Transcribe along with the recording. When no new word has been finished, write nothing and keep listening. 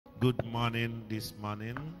Good morning this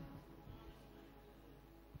morning.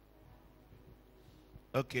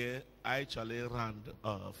 Okay, I actually round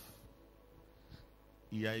off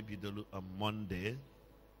EIBW on Monday.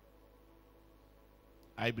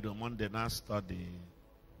 IBW Monday now study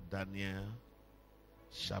Daniel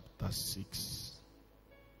chapter 6.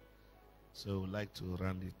 So we'd like to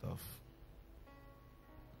round it off.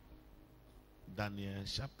 Daniel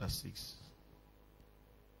chapter 6.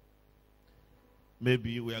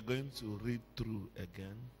 Maybe we are going to read through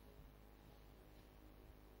again.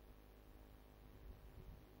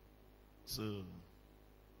 So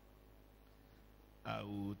I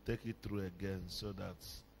will take it through again so that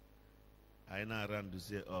I now run to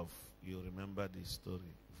say off. You remember the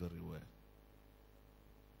story very well.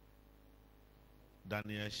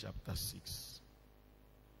 Daniel chapter 6.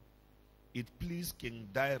 It pleased King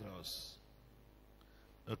Darius.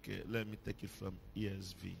 Okay, let me take it from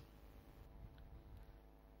ESV.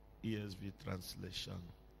 ESV translation.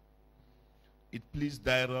 It pleased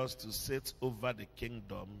Darius to set over the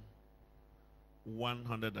kingdom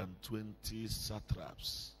 120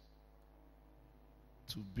 satraps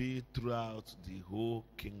to be throughout the whole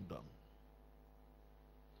kingdom,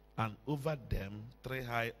 and over them 3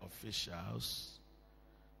 high officials,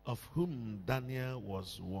 of whom Daniel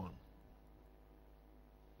was one,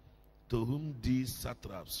 to whom these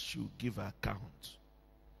satraps should give account,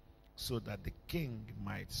 so that the king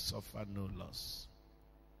might suffer no loss.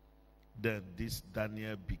 Then this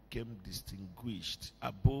Daniel became distinguished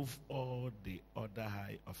above all the other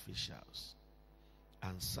high officials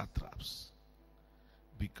and satraps,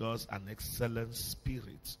 because an excellent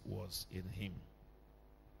spirit was in him.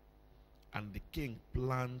 And the king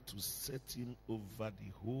planned to set him over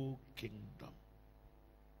the whole kingdom.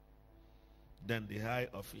 Then the high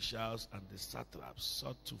officials and the satraps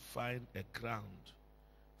sought to find a ground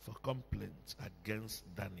for complaint against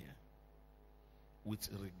Daniel with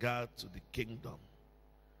regard to the kingdom,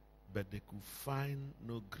 but they could find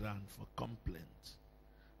no ground for complaint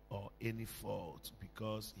or any fault,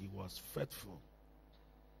 because he was faithful,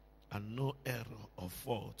 and no error or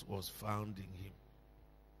fault was found in him.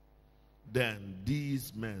 Then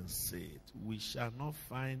these men said, we shall not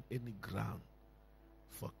find any ground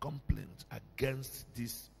for complaint against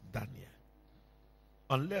this Daniel,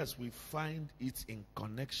 unless we find it in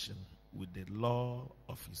connection with the law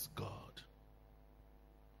of his God.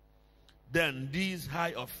 Then these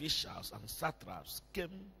high officials and satraps came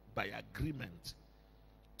by agreement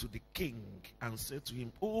to the king and said to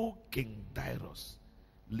him, O King Darius,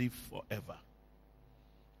 live forever.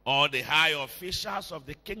 All the high officials of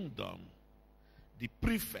the kingdom, the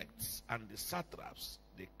prefects and the satraps,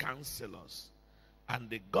 the counselors, and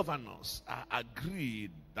the governors are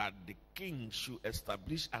agreed that the king should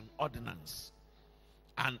establish an ordinance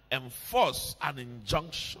and enforce an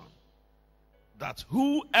injunction that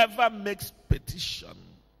whoever makes petition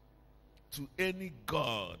to any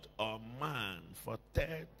god or man for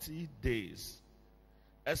 30 days,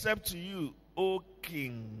 except to you, O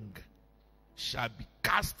king, shall be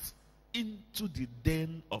cast into the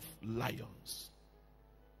den of lions.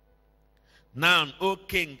 Now, O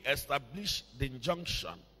king, establish the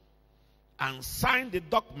injunction and sign the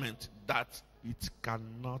document that it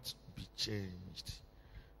cannot be changed,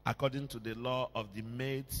 according to the law of the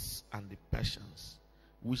Medes and the Persians,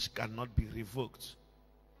 which cannot be revoked.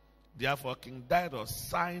 Therefore, King Darius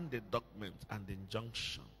signed the document and the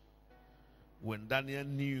injunction. When Daniel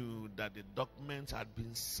knew that the document had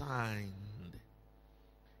been signed,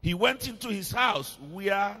 he went into his house,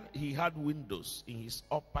 where he had windows in his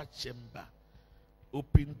upper chamber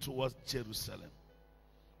open towards Jerusalem.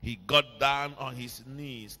 He got down on his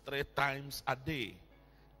knees 3 times a day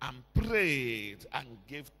and prayed and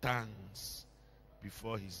gave thanks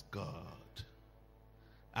before his God,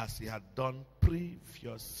 as he had done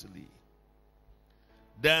previously.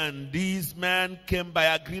 Then these men came by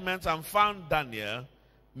agreement and found Daniel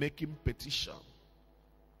making petition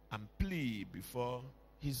and plea before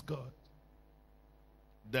his God.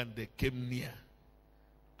 Then they came near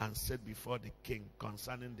and said before the king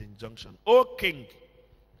concerning the injunction, O king,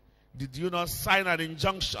 did you not sign an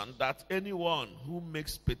injunction that anyone who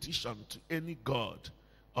makes petition to any god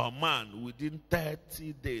or man within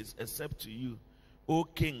 30 days, except to you, O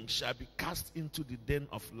king, shall be cast into the den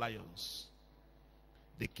of lions?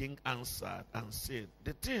 The king answered and said,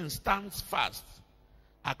 the thing stands fast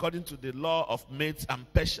according to the law of Medes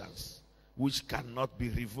and Persians, which cannot be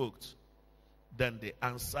revoked. Then they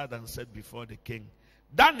answered and said before the king,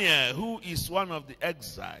 Daniel, who is one of the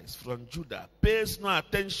exiles from Judah, pays no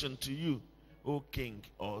attention to you, O king,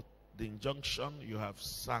 or the injunction you have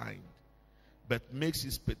signed, but makes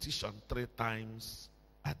his petition 3 times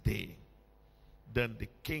a day. Then the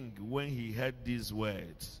king, when he heard these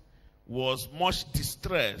words, was much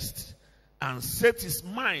distressed and set his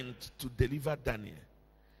mind to deliver Daniel.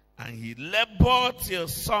 And he labored till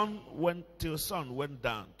sun went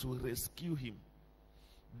down to rescue him.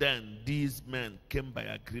 Then these men came by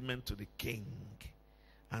agreement to the king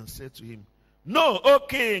and said to him, "Know, O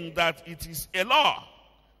king, that it is a law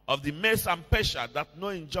of the Medes and Persia that no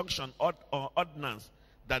injunction or ordinance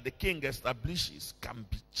that the king establishes can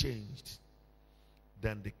be changed."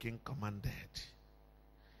 Then the king commanded,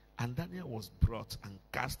 and Daniel was brought and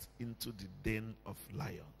cast into the den of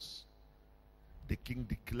lions. The king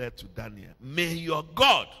declared to Daniel, "May your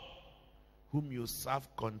God, whom you serve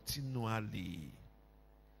continually,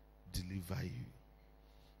 deliver you."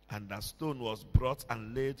 And a stone was brought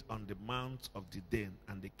and laid on the mount of the den,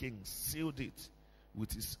 and the king sealed it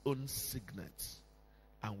with his own signet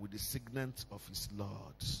and with the signet of his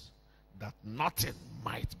Lord, that nothing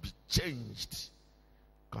might be changed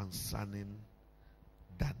concerning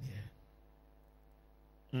Daniel.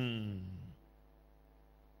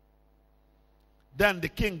 Then the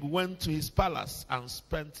king went to his palace and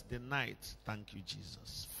spent the night, thank you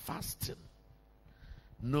Jesus, fasting.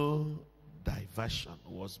 No diversion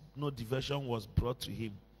was brought to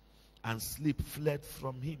him, and sleep fled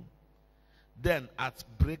from him. Then at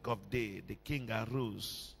break of day the king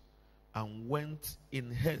arose and went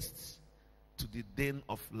in haste to the den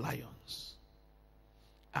of lions.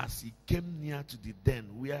 As he came near to the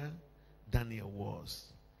den where Daniel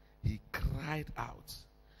was, he cried out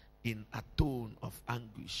in a tone of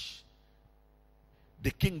anguish.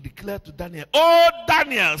 The king declared to Daniel, "O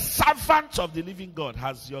Daniel, servant of the living God,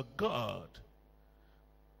 has your God,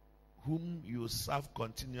 whom you serve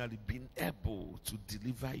continually, been able to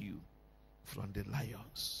deliver you from the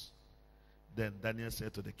lions?" Then Daniel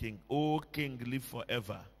said to the king, "O king, live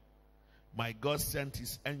forever. My God sent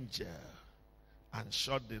his angel and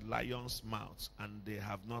shut the lions' mouths, and they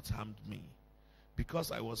have not harmed me,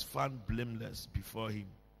 because I was found blameless before him,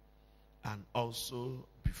 and also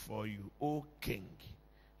before you, O king.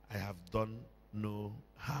 I have done no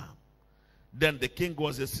harm." Then the king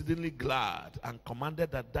was exceedingly glad and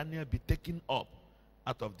commanded that Daniel be taken up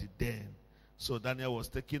out of the den. So Daniel was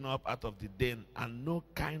taken up out of the den, and no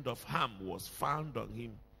kind of harm was found on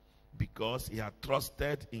him, because he had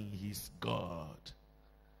trusted in his God.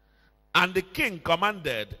 And the king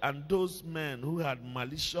commanded, and those men who had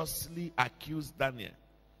maliciously accused Daniel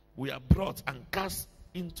were brought and cast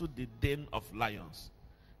into the den of lions,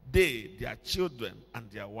 they, their children,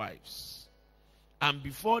 and their wives. And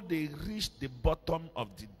before they reached the bottom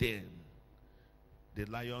of the den, the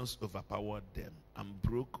lions overpowered them and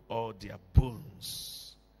broke all their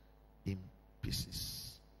bones in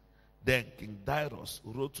pieces. Then King Darius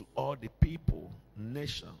wrote to all the people,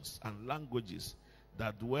 nations, and languages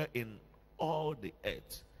that were in all the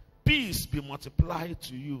earth, "Peace be multiplied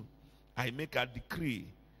to you. I make a decree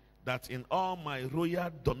that in all my royal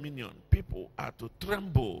dominion people are to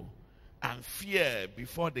tremble and fear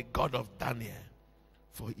before the God of Daniel,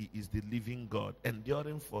 for he is the living God,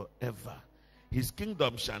 enduring forever. His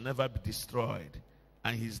kingdom shall never be destroyed,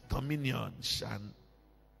 and his dominion shall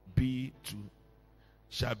be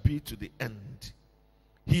to the end.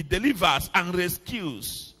 He delivers and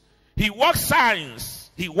rescues. He works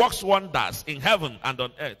signs. He works wonders in heaven and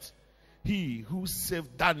on earth. He who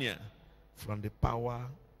saved Daniel from the power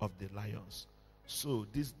of the lions." So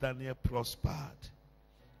this Daniel prospered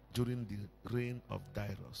during the reign of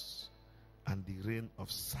Darius and the reign of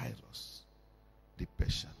Cyrus the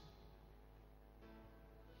Persian.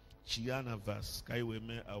 Chiana verse,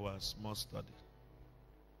 Kaiweme, our small study.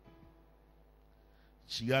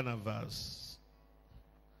 Chiana verse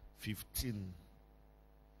 15.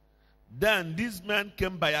 Then these men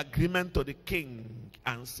came by agreement to the king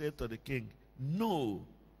and said to the king, "Know,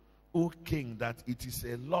 O king, that it is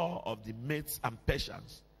a law of the Medes and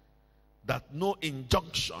Persians that no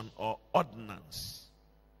injunction or ordinance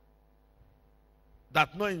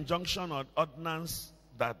that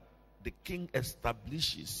the king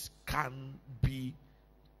establishes can be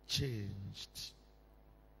changed."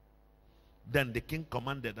 Then the king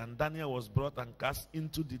commanded, and Daniel was brought and cast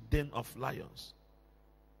into the den of lions.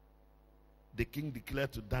 The king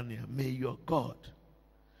declared to Daniel, "May your God,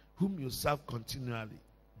 whom you serve continually,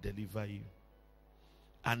 deliver you."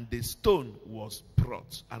 And the stone was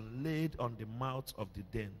brought and laid on the mouth of the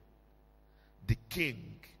den. The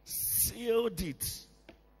king sealed it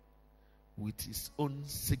with his own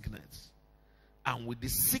signet and with the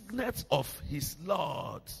signet of his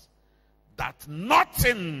Lord, that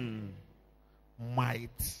nothing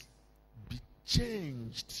might be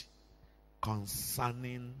changed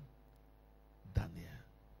concerning Daniel.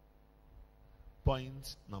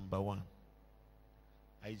 Point number 1.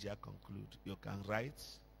 I conclude. You can write.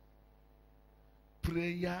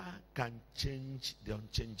 Prayer can change the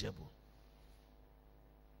unchangeable.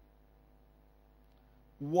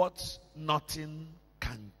 What nothing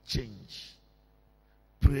can change,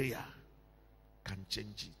 prayer can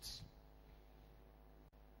change it.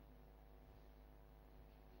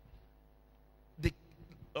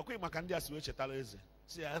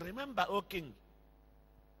 See, I remember, O king,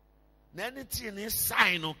 anything is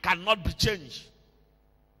sign cannot be changed.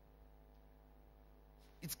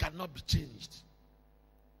 It cannot be changed.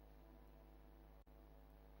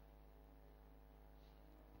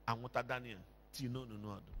 And what Daniel? Tino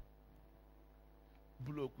no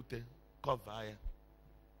Bulokute cover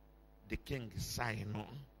the king sign.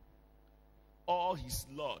 All his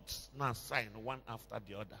lords now sign one after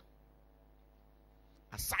the other.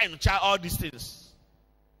 A sign all these things.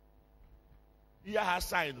 Here has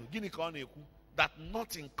sign that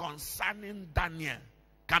nothing concerning Daniel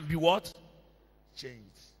can be what?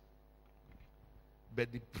 Changed.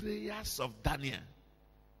 But the prayers of Daniel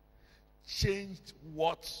changed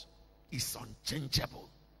what is unchangeable.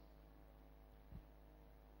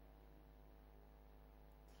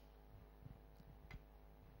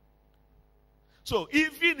 So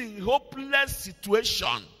even in hopeless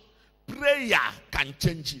situation, prayer can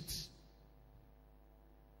change it.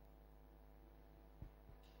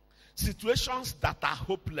 Situations that are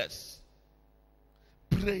hopeless,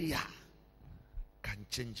 prayer can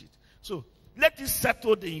change it. So let it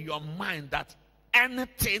settle in your mind that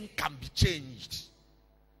anything can be changed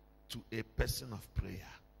to a person of prayer.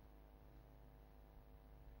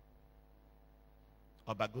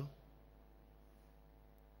 Obago?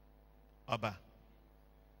 Oba?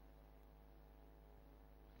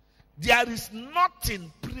 There is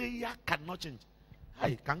nothing prayer cannot change.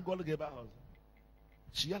 Hi, can go look about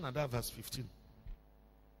she another verse 15.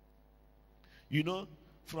 You know,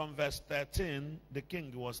 from verse 13, the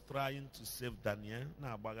king was trying to save Daniel.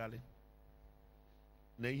 Na bagali.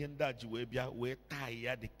 We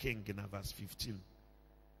tie the king in verse 15.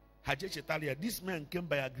 This man came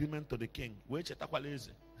by agreement to the king. We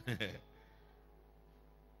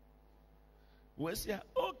say,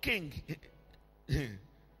 oh king.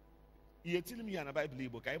 You tell me in the Bible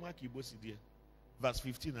book. I mark you verse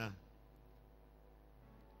 15.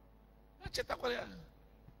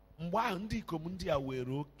 Mgba ndị ikom ndị a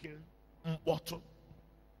were oke mkpọtụ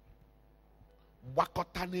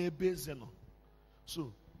gbakọta n'ebe eze nọ.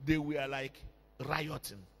 So they were like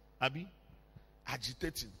rioting, abi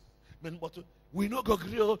agitating. Men mkpọtụ, we no go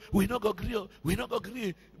gree, we no go gree, we no go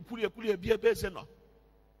gree. Kwulie bi ebe eze nọ.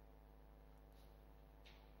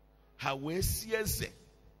 Ha wee si eze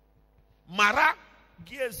mara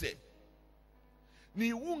gị eze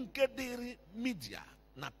n'iwu nke dịrị Media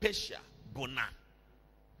na Persia bụ na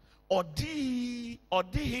ọ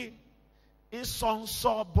dịghị ịsọ nsọ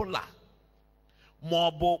ọbụla ma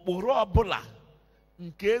ọ bụ ụkpụrụ ọbụla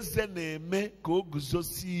nke eze na-eme ka o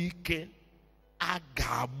guzosie ike a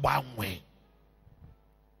ga-agbanwe.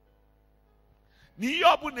 N'ihe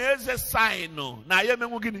ọbụla eze saịnụ na ya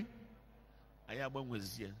emenwu gịnị? Anyị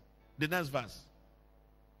agbanwezie. The next verse.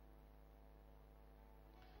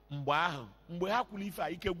 Mgbe ha kwuru ife a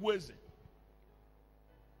ike gwụ eze.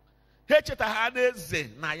 Ha echeta ha n'eze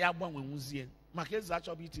na ya gbanwenwuzie maka eze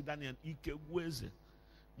achọbụ iti Daniel ike gwụ eze.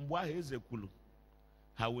 Mgbe ahụ eze kwuru,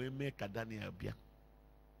 ha wee mee ka Daniel bịa.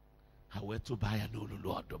 Ha wee tụba ya n'olulu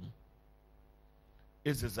ọdụm.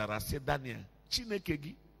 Eze zara sị Daniel, Chineke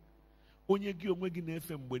gị, onye gị onwe gị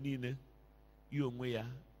na-efe mgbe niile, ya onwe ya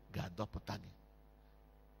ga-adọpụta gị.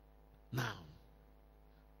 Now,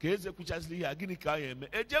 ka eze kwuchaziri ihe a, gịnị ka ya eme?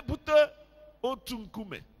 Eje bute otu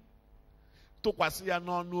nkume tụkwasị ya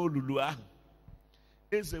n'ọnụ olulu ahụ.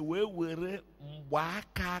 Eze wee were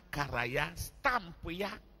mgbaaka akara ya, stamp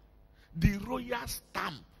ya, the royal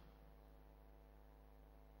stamp.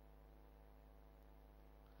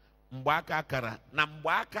 Mgbaaka akara na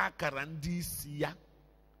mgbaaka akara ndị isi ya.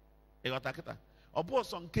 Ịghọta kịta? Ọ bụ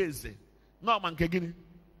ọsọ nke eze, n'ọma nke gịnị?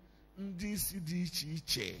 Ndị isi dị iche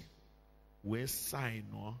iche wee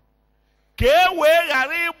saịnụ ka e wee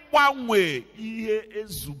ghara ịgbanwe ihe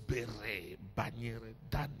ezubere banyere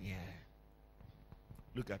Daniel.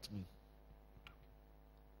 Look at me.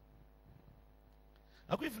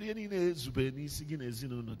 Akwa ifuru ihe niile ezubere n'isi gị na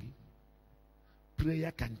ezinụlọ gị.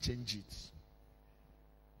 Prayer can change it.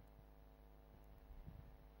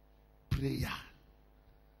 Prayer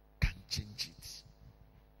can change it.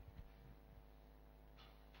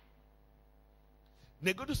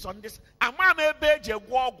 Negodu Sundays, ama m ebe eje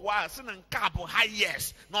gwa ọgwụ a sị na nke a bụ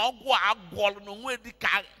highest na ọgwụ a agwọlụ n'onwe dị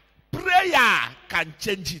ka prayer can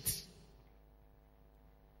change it.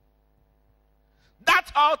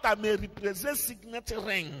 That altar may represent signet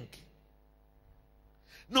ring.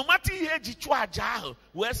 No matter here, Jichuaja,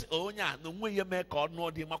 where's Onya, no way you make or no,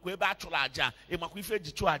 the Makweba Chulaja, a Makwife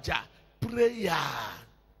Jichuaja. Prayer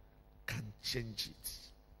can change it.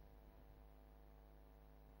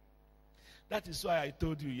 That is why I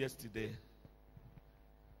told you yesterday,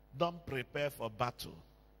 don't prepare for battle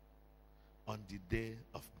on the day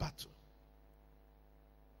of battle.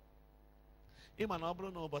 Iman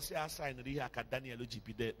obro no bosi assign riha ka Daniel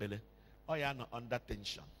GPD bele. Oh ya no under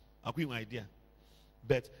tension. Akwi my idea.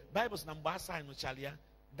 But Bible's number assign no chalia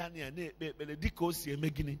Daniel ne bele diko si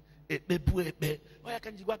emegini ekpebu ekpe. Oh ya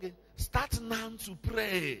kan jigwage start now to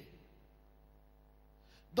pray.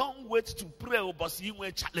 Don't wait to pray obosi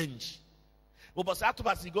inwe challenge. Obosi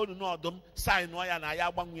atubasi go no odom sign no ya na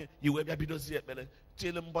ya gbanwe iwe bia bidozi ekpele.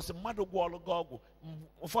 Chele mbosi mmadu gwo olu gogu.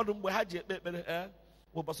 Ụfọdụ mgbe ha ji ekpe ekpele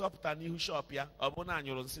ụbọchị ọpụta n'ihu shop ya, ọ bụ na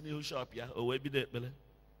anyụrụ nsị n'ihu shop ya, o wee bido ekpere.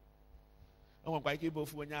 O nwekwa ike ịbụ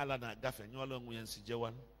ofu onye ala na-agafe nyụọla onwe ya nsị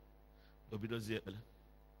jewa, o bidozie ekpere.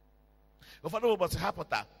 Ụfọdụ ụbọchị ha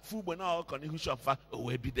pụta fụ ugbe na ọkọ n'ihu shop fa, o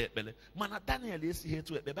wee bido ekpere. Mana Daniel esighị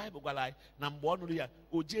etu ekpe. Baịbụl gwara anyị na mgbe ọ nụrụ ya,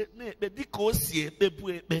 o jee na-ekpe dịka o si ekpebu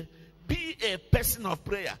ekpe. Be a person of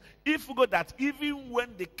prayer. If you go that even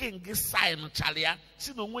when the king is sign chalia,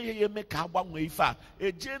 si no nwe ye make agbanwe ifa.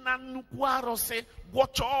 Eje na nnukwu arụsị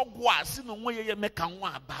gwọcha ọgwụ a si no nwe ye make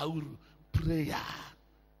nwa aba uru. Prayer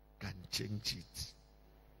can change it.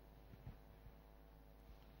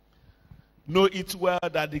 Know it well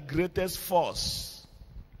that the greatest force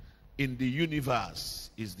in the universe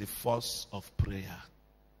is the force of prayer.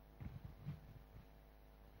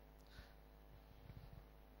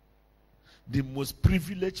 The most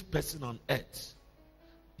privileged person on earth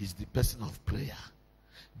is the person of prayer.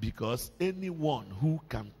 Because anyone who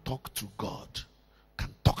can talk to God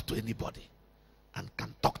can talk to anybody and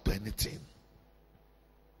can talk to anything.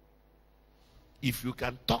 If you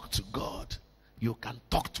can talk to God, you can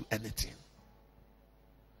talk to anything.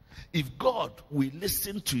 If God will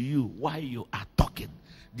listen to you while you are talking,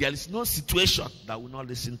 there is no situation that will not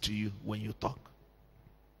listen to you when you talk.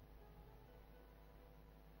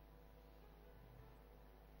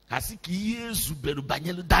 Daniel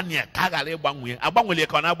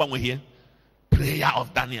prayer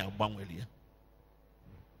of Daniel.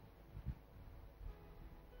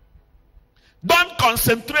 Don't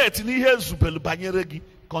concentrate in here zubelu banyeregi.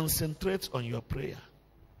 Concentrate on your prayer.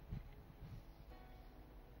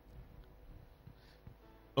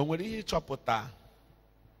 Onwere ihe chọpụta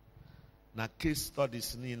na case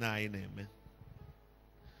studies ni na eme.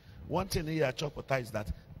 One thing here chọpụta is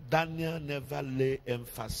that Daniel never lay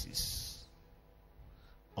emphasis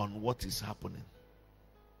on what is happening.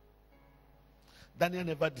 Daniel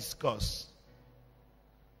never discussed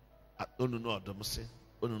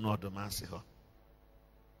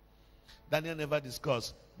Daniel never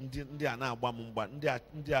discussed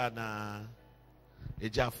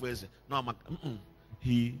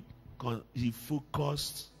he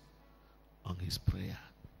focused on his prayer.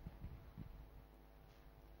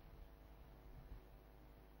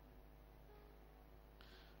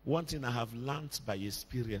 One thing I have learned by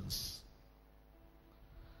experience.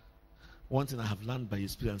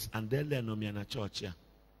 And they learn on me in a church here,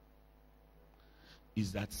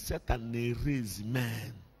 is that Satan raised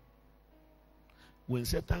men. When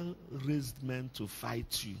Satan raised men to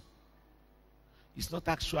fight you, it's not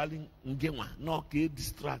actually ngewa, no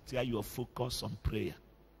distract your focus on prayer.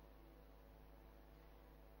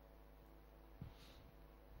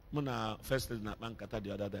 First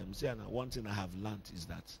the other day, one thing I have learned is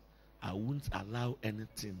that I won't allow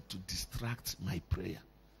anything to distract my prayer.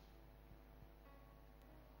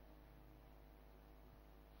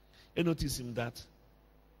 You notice him that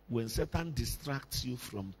when Satan distracts you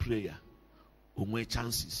from prayer, onwe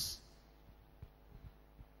chances.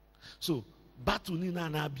 So battle nina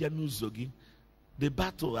na abia nuzogi. The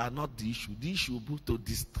battle are not the issue. The issue is to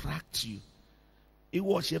distract you.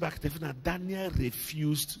 Daniel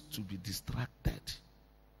refused to be distracted.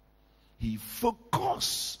 He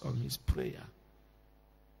focused on his prayer.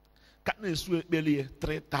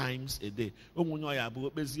 3 times a day.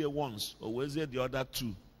 Once or the other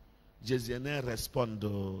 2. Jezene respond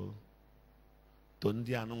to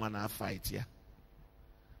the fight here.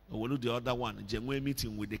 The other one, Jemwe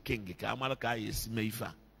meeting with the king.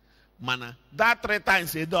 Mana that 3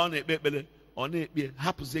 times a day on it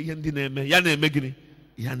happens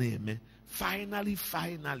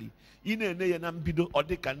finally in a nambido or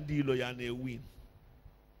they can deal and win.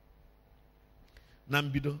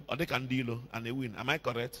 Nambido or they can deal and a win. Am I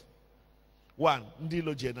correct? 1,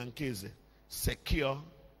 Ndilo Jenankeze secure.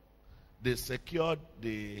 They secured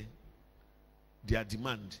the their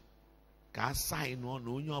demand. Ka sign on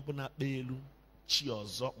onye ọbụla kpelu chi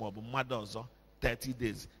ọzọ maọbụ mmadụ ọzọ 30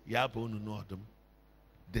 days ya bụ unu n'ọdụm.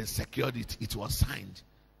 They secured it. It was signed.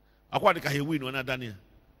 Akwa dịka ha win na Daniel.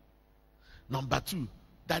 Number 2,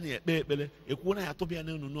 Daniel ekpele ekwu na ya tụbịa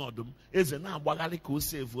n'unu n'ọdụm. Eze na-agbagharị ka o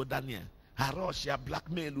save Daniel. Ha rush ya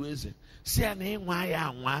blackmail eze. Si ya na ịnwa ya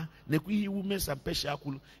anwa nekwa ihe iwu Medes and Persia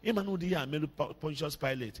kwuru. Ịma na ụdị ya melu Pontius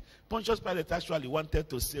Pilate. Pontius Pilate actually wanted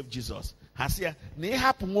to save Jesus. Ha si ya na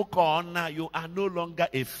ịhapụ nwoke ọna, you are no longer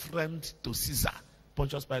a friend to Caesar.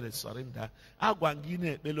 Pontius Pilate surrender. Agwa gị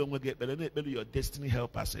na-ekpele onwe gị ekpele, na-ekpele your destiny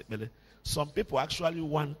helpers ekpele. Some people actually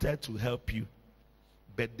wanted to help you,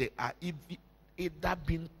 but they are either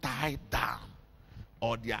being tied down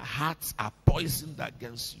or their hearts are poisoned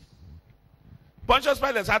against you. Pontius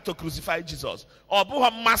Pilate had to crucify Jesus.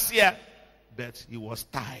 But he was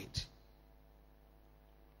tied.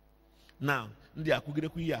 Now, ndị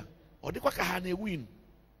akwụgirekwu ya, ọ dịkwa ka ha na-win.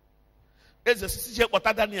 Eze sisi je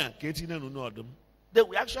kpọta Daniel ka etinye n'ọdụm. They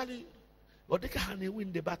will actually, ọ dịka ha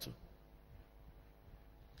na-win the battle.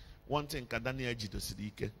 One thing ka Daniel jidesiri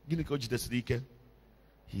ike. Gịnị ka o jidesiri ike?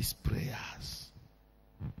 His prayers.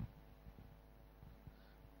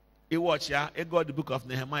 You watch ya, I got the book of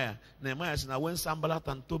Nehemiah. Nehemiah says, now when Sanballat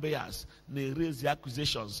and Tobias, they raise the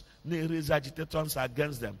accusations, they raise agitations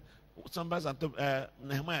against them. Sanballat and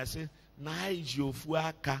Nehemiah says, na iji ofu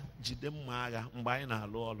aka jide mma agha mgbe anyị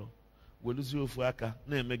na-alụ ọlụ. Weluzi ofu aka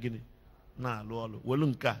na-eme gịnị? Na-alụ ọlụ. Welu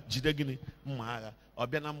nke a jide gịnị? Mma agha. Ọ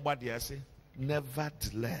bịa na mgbadi ya sị,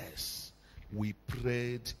 nevertheless, we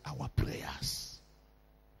prayed our prayers.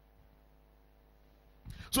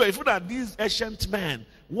 So if you are these ancient men,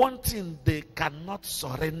 one thing they cannot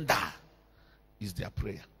surrender is their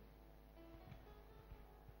prayer.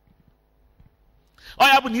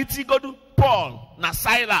 Oya bụ n'iti godu Paul na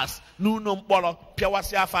Silas n'ụlọ mkpọrọ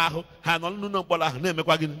pịawasị afọ ahụ ha nọ n'ụlọ mkpọrọ ahụ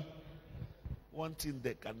na-emekwa gịnị? One thing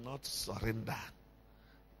they cannot surrender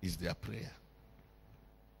is their prayer.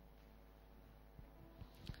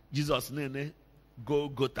 Jesus nene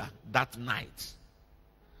Golgotha that night.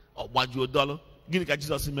 Ọgbajuo dọlụ. Gịnị ka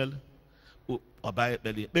Jesus mere? Ọba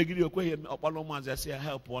ekpele. Kpegiri okweghị ọkpọrọ ụmụazị asị ya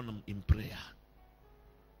help one in prayer.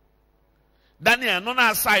 Daniel nọ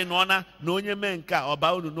na sign ọna na onye mee nke a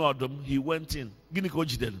ọba unu n'ọdụm, he went in. Gịnị ka o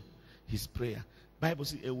jidere? His prayer. Bible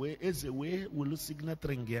says eze wee welu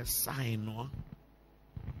signature nge sign ọ.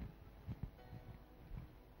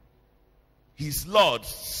 His Lord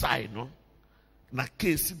sign ọ. Na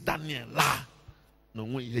case Daniel la no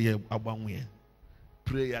nwe ihe ya agbanwe ya.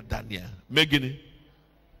 Prayer Daniel. Megini.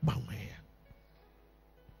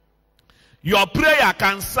 Your prayer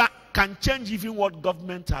can change even what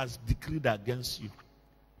government has decreed against you.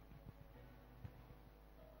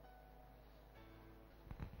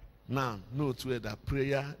 Now, note where that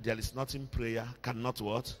prayer, there is nothing prayer cannot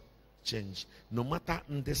what? Change. No matter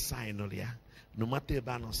in the sign or no matter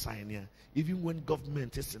about no sign here, even when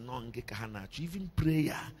government is non even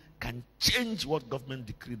prayer can change what government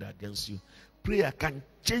decreed against you. Prayer can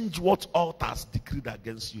change what altars decreed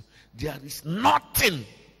against you. There is nothing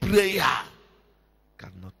prayer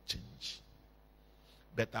cannot change.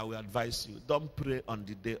 But I will advise you, don't pray on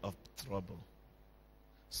the day of trouble.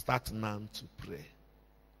 Start now to pray.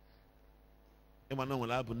 Emmanuel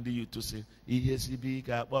Abundi you to say, "Ihe sibi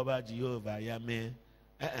ka Baba Jehovah ya me."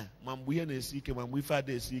 Mambu ye na esike, mambu ifa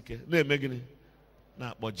de esike. Na emegini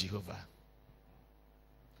na akpọ Jehovah.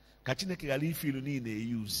 Ka Chineke ghara ife ilu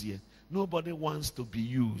niile use ye. Nobody wants to be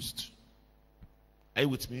used. Are you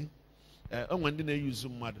with me? When they use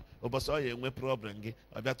mad, oboso ye enwe problem gị,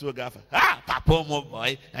 ọbịa tụọ gị afa. Ah, papa mo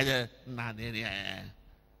boy. Na ne.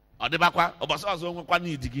 Ọ dịbakwa oboso ọzọ nwekwa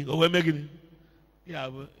need gị, o wee mee gịnị? Ya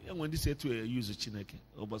bụ, when they say to use Chineke,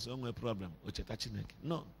 oboso onwe problem, o cheta Chineke.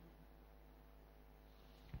 No.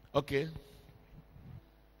 Okay.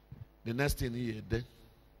 The next thing here,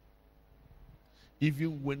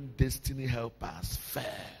 even when destiny helpers fail,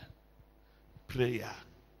 prayer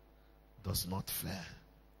does not fail.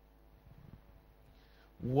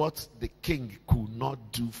 What the king could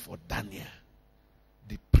not do for Daniel,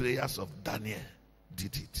 the prayers of Daniel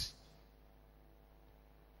did it.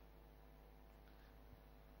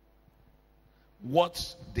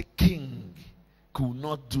 What the king could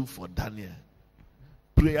not do for Daniel,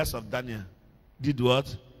 prayers of Daniel did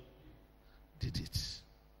what? Did it.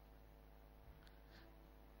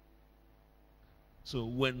 So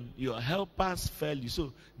when your helpers fail you,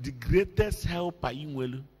 so the greatest helper in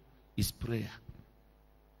will is prayer.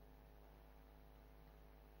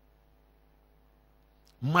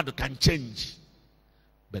 Mother can change,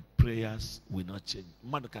 but prayers will not change.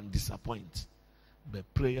 Mother can disappoint,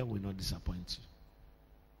 but prayer will not disappoint you.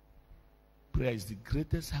 Prayer is the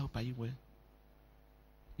greatest help anywhere.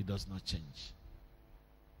 It does not change.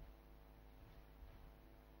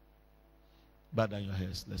 Bow down your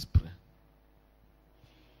heads. Let's pray.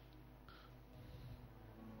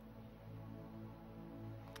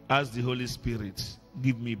 Ask the Holy Spirit,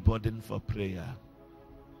 give me burden for prayer.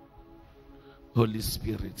 Holy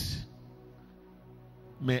Spirit,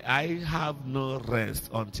 may I have no rest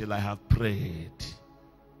until I have prayed.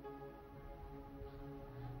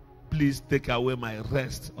 Please take away my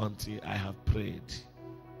rest until I have prayed.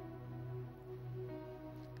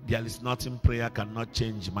 There is nothing prayer cannot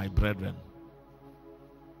change, my brethren.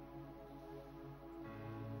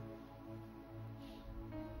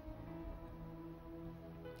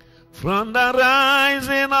 From the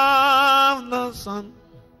rising of the sun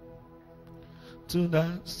to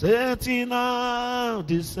the setting of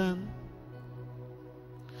the sun,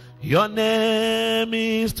 your name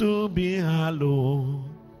is to be hallowed.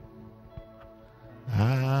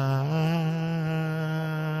 Adonai.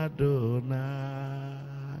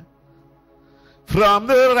 From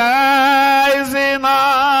the rising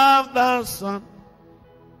of the sun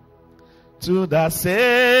to the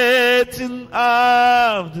setting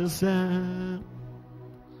of the sun,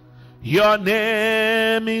 your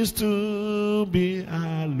name is to be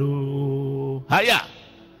hallowed. Higher.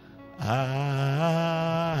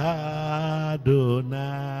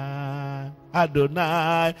 Adonai.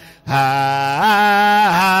 Adonai. Adonai.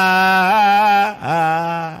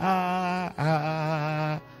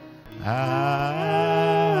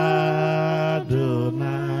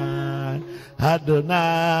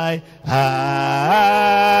 Adonai.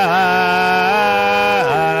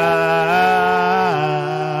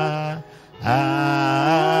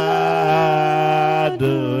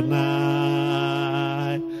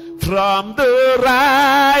 Adonai. From the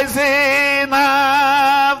rising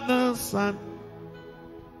of the sun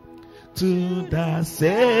to the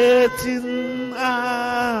setting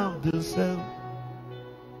of the sun,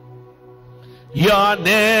 your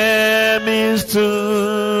name is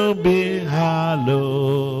to be hallowed.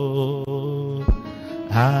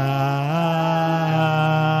 Adonai.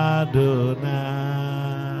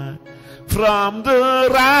 From the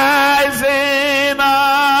rising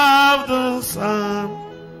of the sun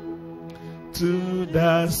to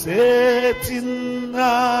the setting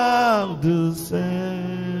of the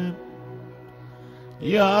sun,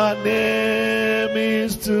 your name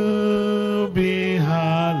is to be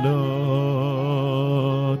hallowed.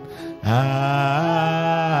 Adonai.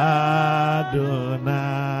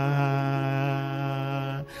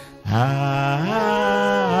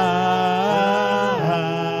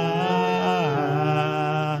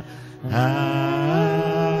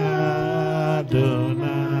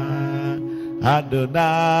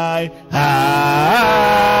 Adonai. Adonai.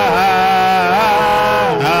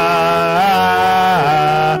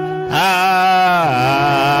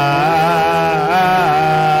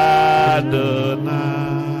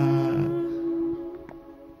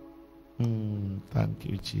 Thank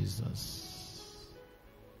you, Jesus.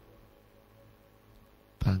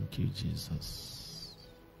 Thank you, Jesus.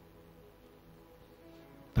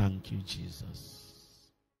 Thank you, Jesus.